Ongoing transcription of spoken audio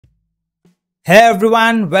Hey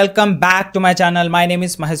everyone, welcome back to my channel. My name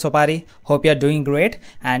is Mahesh Soppari. Hope you're doing great.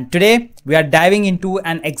 And today we are diving into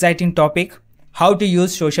an exciting topic, how to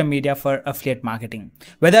use social media for affiliate marketing.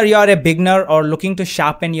 Whether you're a beginner or looking to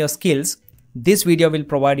sharpen your skills, this video will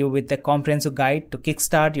provide you with a comprehensive guide to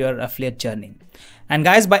kickstart your affiliate journey. And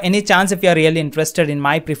guys, by any chance, if you're really interested in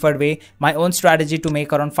my preferred way, my own strategy to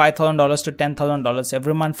make around $5,000 to $10,000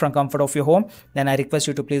 every month from comfort of your home, then I request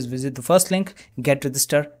you to please visit the first link, get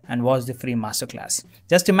registered and watch the free masterclass.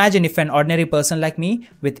 Just imagine if an ordinary person like me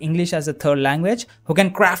with English as a third language who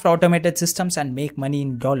can craft automated systems and make money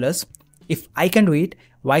in dollars, if I can do it,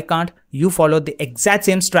 why can't you follow the exact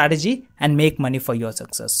same strategy and make money for your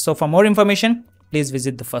success? So for more information, please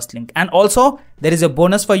visit the first link. And also there is a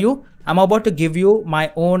bonus for you. I'm about to give you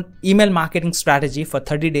my own email marketing strategy for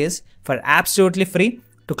 30 days for absolutely free.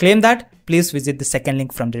 To claim that, please visit the second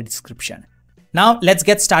link from the description. Now let's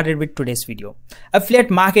get started with today's video.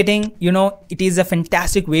 Affiliate marketing, it is a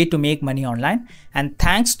fantastic way to make money online, and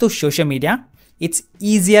thanks to social media, it's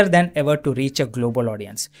easier than ever to reach a global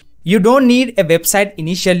audience. You don't need a website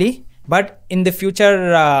initially, but in the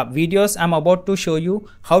future videos, I'm about to show you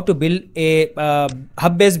how to build a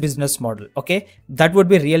hub-based business model. Okay, that would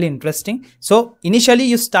be really interesting. So initially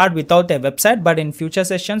you start without a website, but in future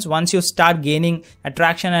sessions, once you start gaining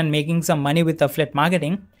attraction and making some money with affiliate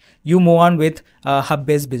marketing, you move on with a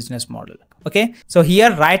hub-based business model. Okay, so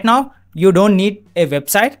here right now, you don't need a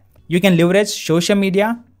website. You can leverage social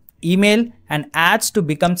media, email and ads to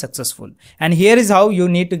become successful. And here is how you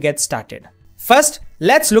need to get started. First,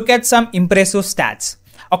 let's look at some impressive stats.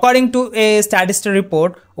 According to a statistical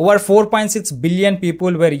report, over 4.6 billion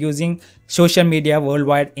people were using social media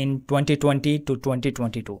worldwide in 2020 to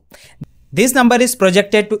 2022. This number is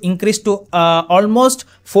projected to increase to almost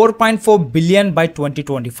 4.4 billion by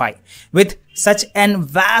 2025. With such an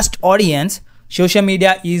vast audience, social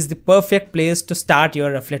media is the perfect place to start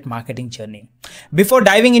your affiliate marketing journey. Before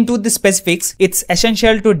diving into the specifics, it's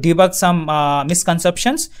essential to debug some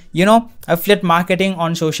misconceptions. Affiliate marketing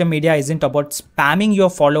on social media isn't about spamming your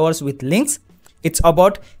followers with links. It's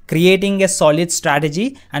about creating a solid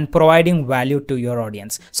strategy and providing value to your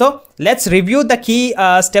audience. So let's review the key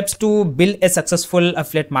steps to build a successful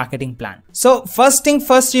affiliate marketing plan. So first thing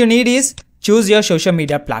first you need is choose your social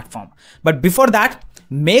media platform. But before that,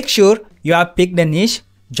 make sure you have picked a niche,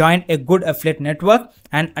 join a good affiliate network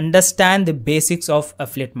and understand the basics of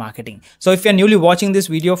affiliate marketing. So if you're newly watching this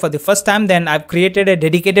video for the first time, then I've created a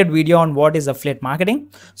dedicated video on what is affiliate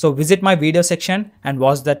marketing. So visit my video section and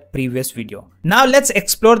watch that previous video. Now let's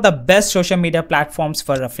explore the best social media platforms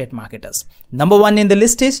for affiliate marketers. Number one in the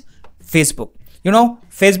list is Facebook.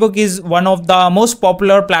 Facebook is one of the most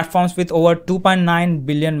popular platforms with over 2.9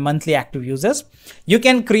 billion monthly active users. You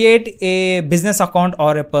can create a business account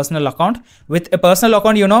or a personal account. With a personal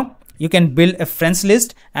account, you can build a friends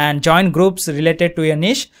list and join groups related to your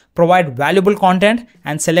niche, provide valuable content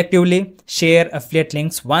and selectively share affiliate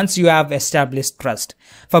links once you have established trust.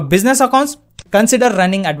 For business accounts, consider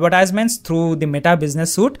running advertisements through the Meta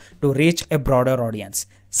Business Suite to reach a broader audience.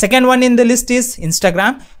 Second one in the list is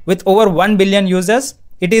Instagram. With over 1 billion users,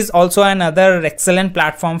 it is also another excellent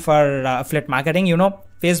platform for affiliate marketing.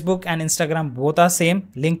 Facebook and Instagram both are same,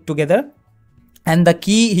 linked together. And the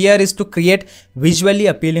key here is to create visually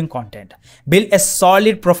appealing content. Build a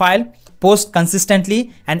solid profile, post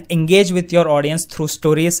consistently and engage with your audience through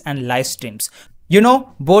stories and live streams.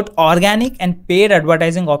 Both organic and paid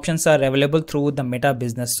advertising options are available through the Meta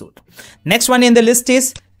Business Suite. Next one in the list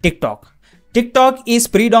is TikTok. TikTok is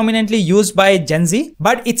predominantly used by Gen Z,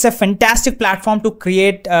 but it's a fantastic platform to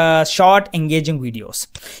create short, engaging videos.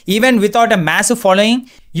 Even without a massive following,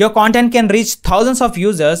 your content can reach thousands of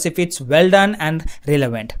users if it's well done and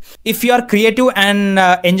relevant. If you are creative and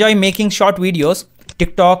enjoy making short videos,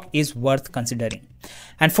 TikTok is worth considering.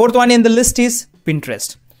 And fourth one in the list is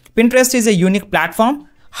Pinterest. Pinterest is a unique platform,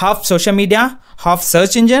 half social media, half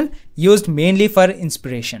search engine, used mainly for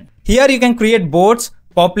inspiration. Here you can create boards,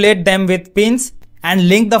 populate them with pins and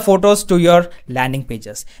link the photos to your landing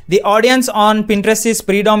pages. The audience on Pinterest is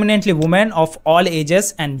predominantly women of all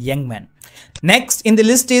ages and young men. Next in the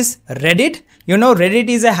list is Reddit. Reddit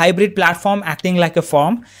is a hybrid platform acting like a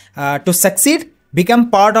forum. To succeed,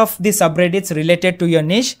 become part of the subreddits related to your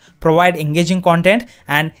niche, provide engaging content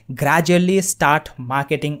and gradually start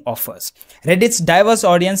marketing offers. Reddit's diverse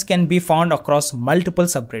audience can be found across multiple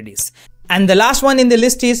subreddits. And the last one in the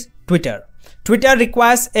list is Twitter. Twitter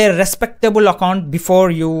requires a respectable account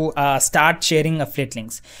before you start sharing affiliate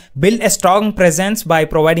links. Build a strong presence by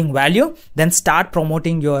providing value, then start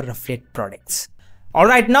promoting your affiliate products.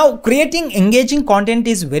 Alright, now creating engaging content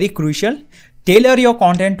is very crucial. Tailor your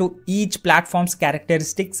content to each platform's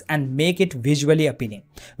characteristics and make it visually appealing.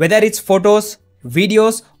 Whether it's photos,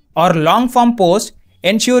 videos, or long form posts,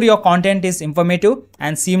 ensure your content is informative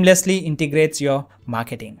and seamlessly integrates your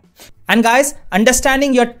marketing. And guys,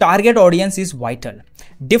 understanding your target audience is vital.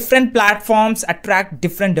 Different platforms attract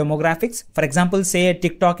different demographics. For example, say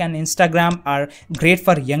TikTok and Instagram are great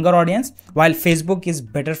for younger audience, while Facebook is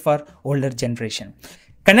better for older generation.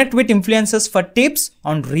 Connect with influencers for tips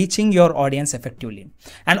on reaching your audience effectively.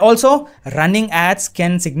 And also, running ads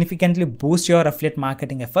can significantly boost your affiliate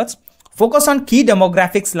marketing efforts. Focus on key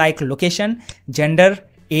demographics like location, gender,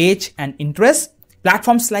 age, and interests.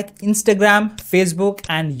 Platforms like Instagram, Facebook,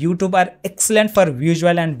 and YouTube are excellent for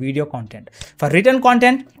visual and video content. For written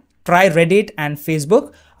content, try Reddit and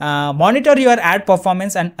Facebook. Monitor your ad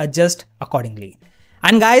performance and adjust accordingly.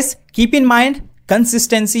 And guys, keep in mind,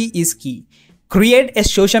 consistency is key. Create a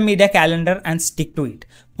social media calendar and stick to it.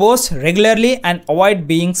 Post regularly and avoid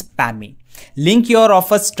being spammy. Link your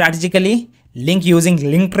offers strategically. Link using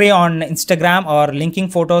Linktree on Instagram or linking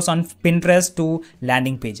photos on Pinterest to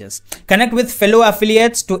landing pages. Connect with fellow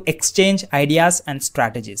affiliates to exchange ideas and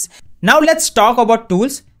strategies. Now let's talk about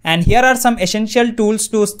tools. And here are some essential tools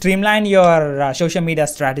to streamline your social media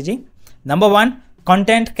strategy. Number one,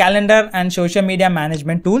 content calendar and social media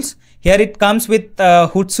management tools. Here it comes with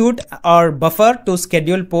Hootsuite or Buffer to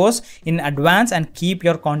schedule posts in advance and keep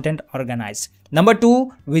your content organized. Number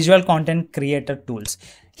two, visual content creator tools.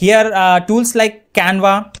 Here tools like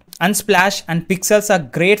Canva, Unsplash, and Pixels are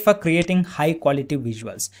great for creating high quality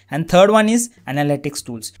visuals. And third one is analytics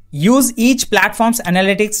tools. Use each platform's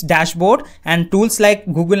analytics dashboard and tools like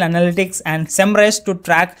Google Analytics and SEMrush to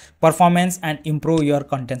track performance and improve your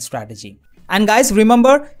content strategy. And guys,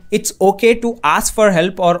 remember, it's okay to ask for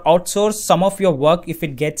help or outsource some of your work if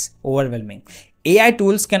it gets overwhelming. AI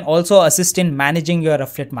tools can also assist in managing your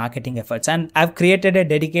affiliate marketing efforts. And I've created a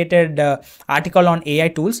dedicated article on AI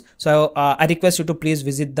tools. So I request you to please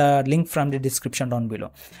visit the link from the description down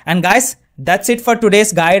below. And guys, that's it for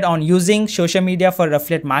today's guide on using social media for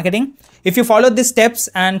affiliate marketing. If you follow these steps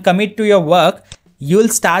and commit to your work, you'll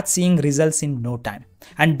start seeing results in no time.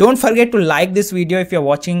 And don't forget to like this video if you're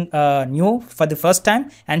watching new for the first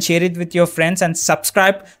time, and share it with your friends and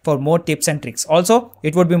subscribe for more tips and tricks. Also,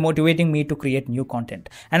 it would be motivating me to create new content.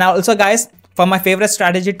 And also guys, for my favorite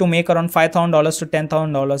strategy to make around $5,000 to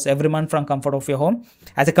 $10,000 every month from comfort of your home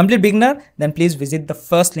as a complete beginner, then please visit the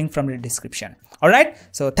first link from the description. Alright,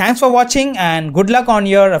 so thanks for watching and good luck on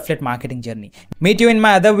your affiliate marketing journey. Meet you in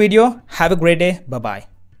my other video. Have a great day. Bye-bye.